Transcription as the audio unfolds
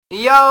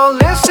Yo,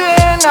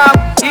 listen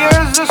up,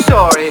 here's the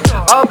story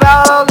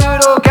about a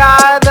little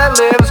guy that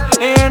lives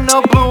in a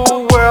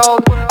blue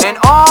world. And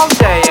all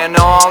day and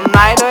all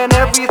night and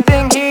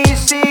everything he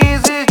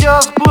sees is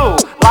just blue.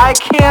 Like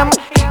him,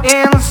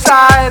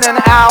 inside and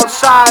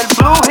outside.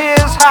 Blue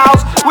his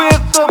house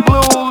with a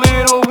blue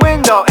little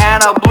window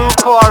and a blue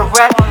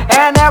Corvette.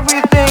 And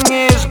everything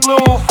is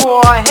blue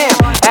for him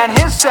and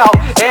himself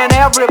and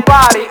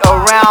everybody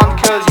around.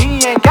 Cause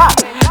he ain't got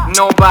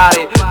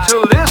nobody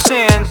to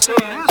listen to.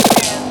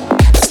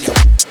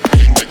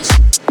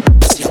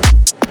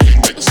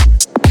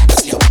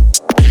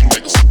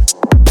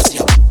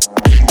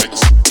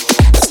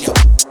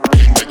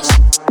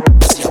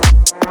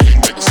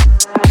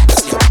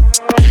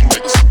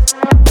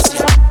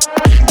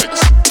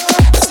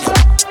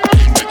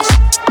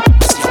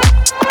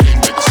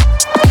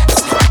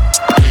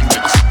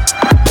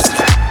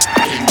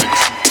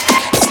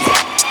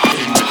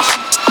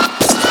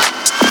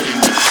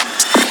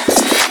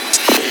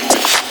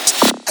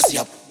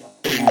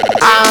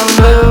 I'm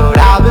blue,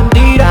 I've been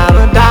deed, I've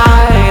been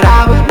died,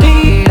 I've been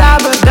deed, I've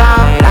been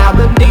died, I've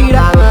been deed,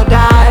 I've been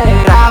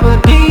died, I've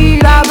been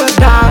deed, I've been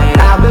died,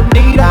 I've been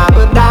deed, I've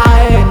been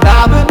died,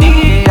 I've been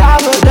deed,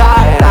 I've been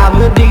died, I've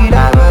been deed,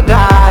 I've been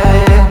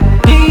died.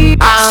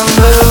 I'm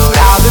blue,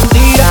 I've been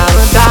deed, I've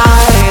been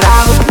died,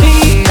 I've been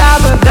deed,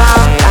 I've been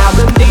died, I've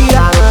been deed,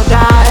 I've been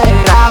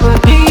died, I've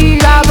been deed, I've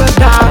been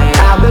died,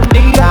 I've been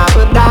deed, I've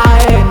been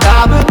died,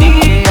 I've been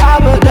deed,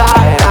 I've been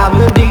died, I've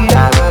been deed,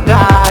 I've been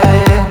died.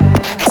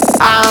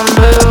 I'm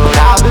blue,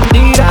 I've been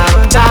deed, I've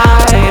been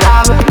died,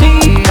 I've been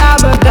deed,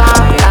 I've been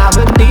died, I've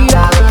been deed,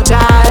 I've been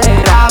died,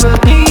 I've been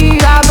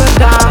deed, I've been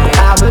died,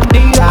 I've been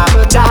deed, I've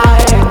been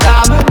died, I've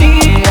been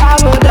deed,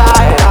 I've been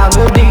died, I've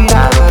been deed,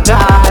 I've been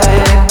died.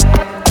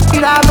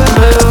 I've been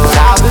blue,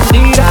 I've been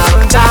deed, I've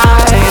been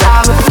died,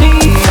 I've been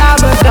deed,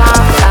 I've been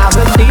died, I've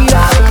been deed,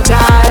 I've been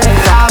died,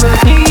 I've been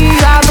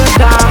deed, I've been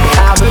died,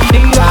 I've been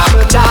deed, I've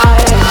been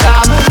died,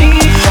 I've been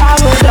deed, I've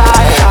been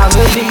died, I've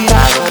been deed,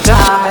 I've been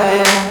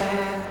died.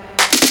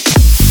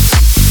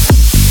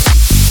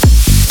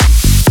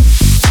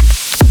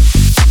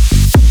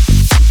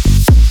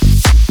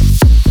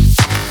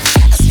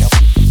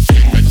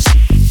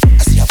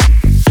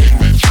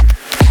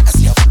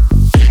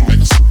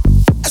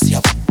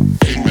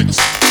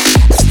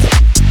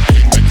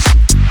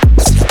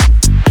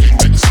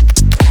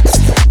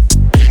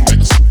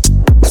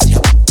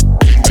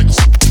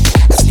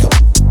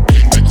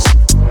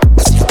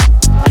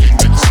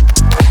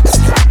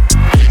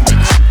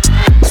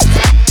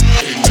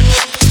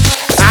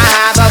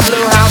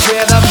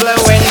 With a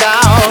blue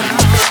window,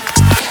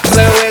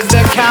 blue is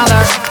the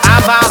color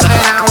of all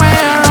that I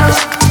wear.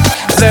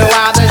 Blue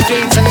are the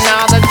streets and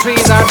all the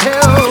trees are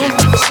too.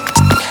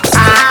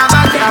 I have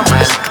a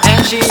girlfriend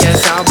and she is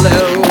so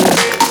blue.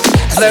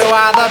 Blue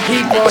are the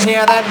people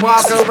here that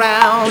walk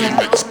around.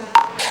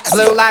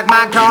 Blue like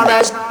my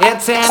chorus,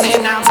 it's in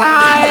and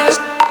outside.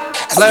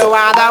 Blue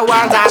are the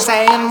words I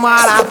say and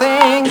what I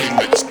think.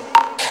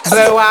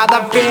 Blue are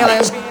the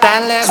feelings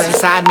that live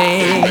inside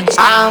me.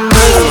 I'm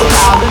blue,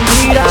 I've been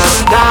deed, I've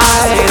been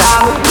died,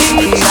 I've been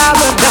deed, I've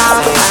been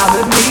died, I've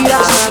been deed,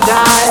 I've been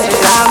died, I've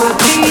been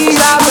deed,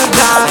 I've been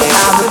died,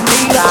 I've been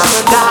deed, I've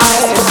been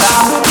died,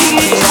 I've been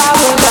deed, I've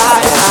been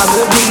died, I've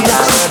been deed,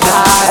 I've been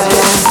died.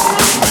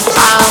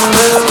 I'm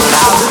blue,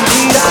 I've been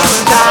deed, I've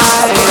been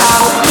died,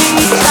 I've been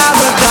deed, I've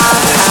been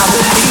died, I've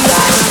been deed,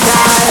 I've been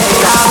died,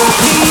 I've been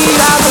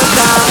deed, I've been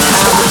died,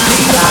 I've been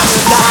deed, I've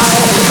been died,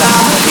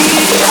 I've been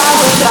deed, I've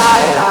been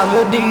died, I've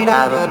been deed,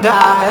 I've been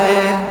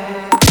died.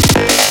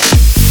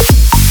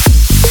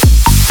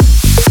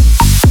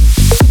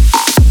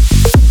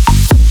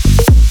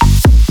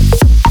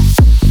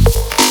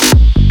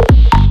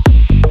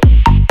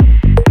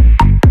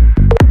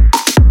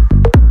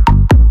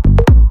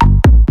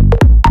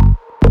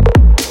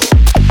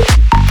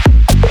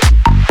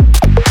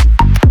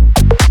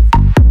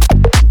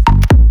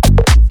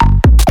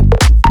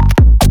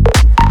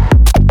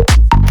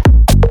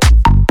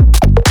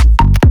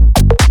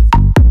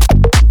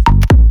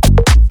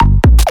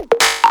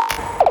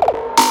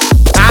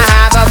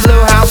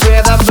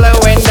 With a blue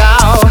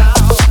window,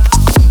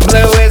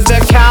 blue is the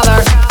color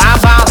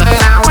of all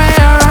that I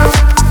wear.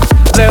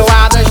 Blue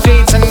are the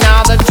streets and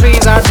all the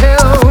trees are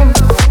too.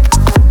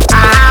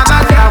 I have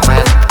a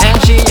girlfriend and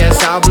she is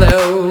so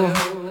blue.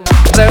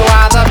 Blue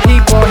are the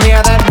people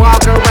here that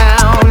walk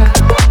around.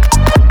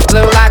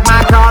 Blue like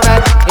my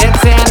Corvette,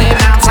 it's in and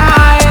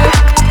outside.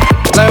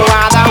 Blue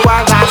are the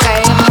words I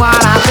say and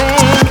what I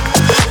think.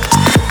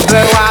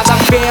 Blue are the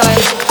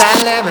feelings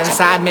that live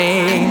inside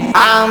me.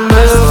 I'm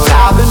blue,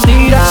 I've been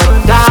deed, I've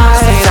been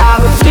died, I've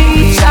been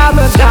deed, I've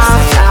been died,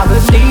 I've been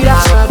deed,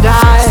 I've been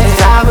died,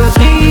 I've been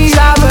deed,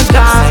 I've been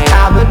died,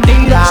 I've been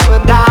deed, I've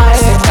been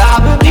died,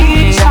 I've been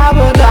deed, I've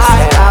been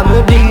died, I've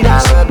been deed,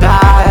 I've been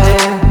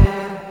died.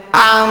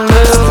 I'm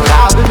blue,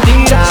 I've been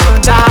deed, I've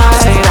been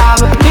died, I've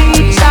been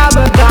deed, I've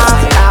been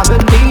died, I've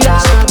been deed,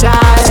 I've been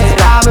died,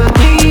 I've been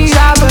deed,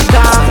 I've been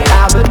died,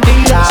 I've been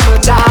deed, I've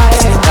been died,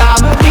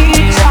 I've been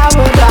deed, I've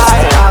been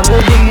died, I've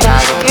been deed,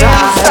 I've been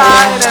died.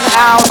 Inside and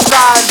out.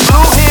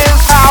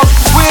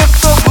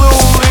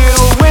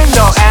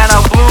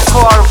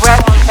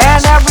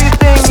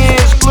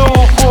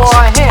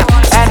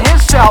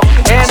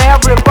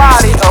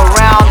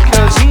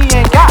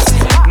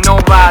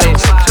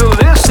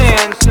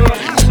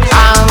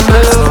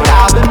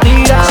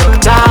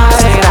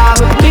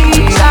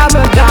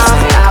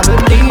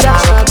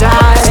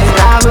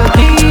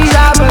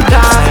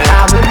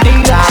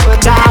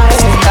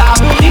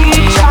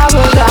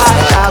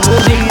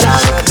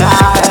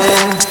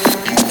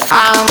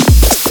 I'm